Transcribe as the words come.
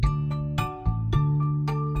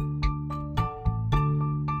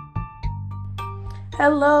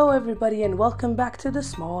Hello, everybody, and welcome back to The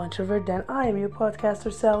Small Introvert. And I am your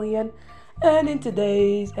podcaster, Salian. And in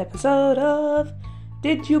today's episode of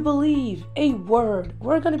Did You Believe a Word?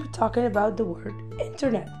 We're going to be talking about the word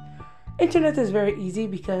internet. Internet is very easy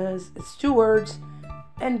because it's two words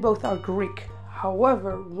and both are Greek.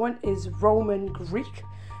 However, one is Roman Greek,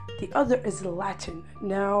 the other is Latin.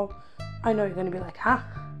 Now, I know you're going to be like,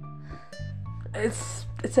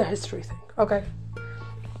 It's a history thing, okay?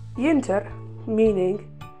 Inter meaning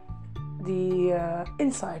the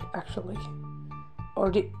inside, actually,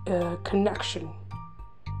 or the connection,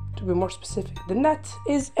 to be more specific. The net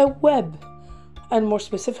is a web, and more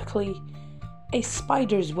specifically, a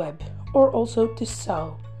spider's web, or also to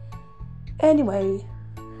sew. Anyway,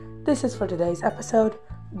 this is for today's episode.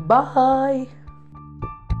 Bye!